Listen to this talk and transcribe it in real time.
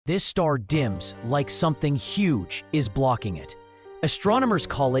This star dims like something huge is blocking it. Astronomers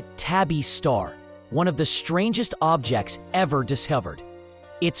call it Tabby's star, one of the strangest objects ever discovered.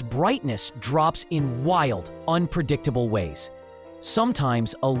 Its brightness drops in wild, unpredictable ways,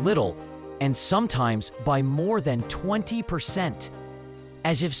 sometimes a little, and sometimes by more than 20%,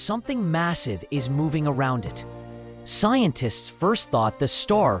 as if something massive is moving around it. Scientists first thought the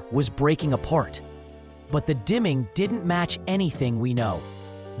star was breaking apart, but the dimming didn't match anything we know.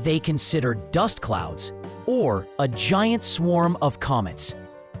 They considered dust clouds or a giant swarm of comets.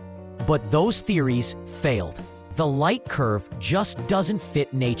 But those theories failed. The light curve just doesn't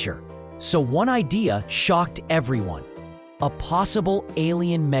fit nature. So one idea shocked everyone: a possible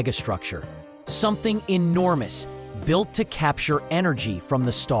alien megastructure, something enormous built to capture energy from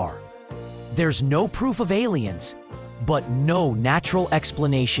the star. There's no proof of aliens, but no natural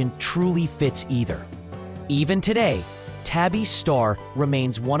explanation truly fits either. Even today, Tabby's star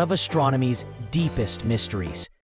remains one of astronomy's deepest mysteries.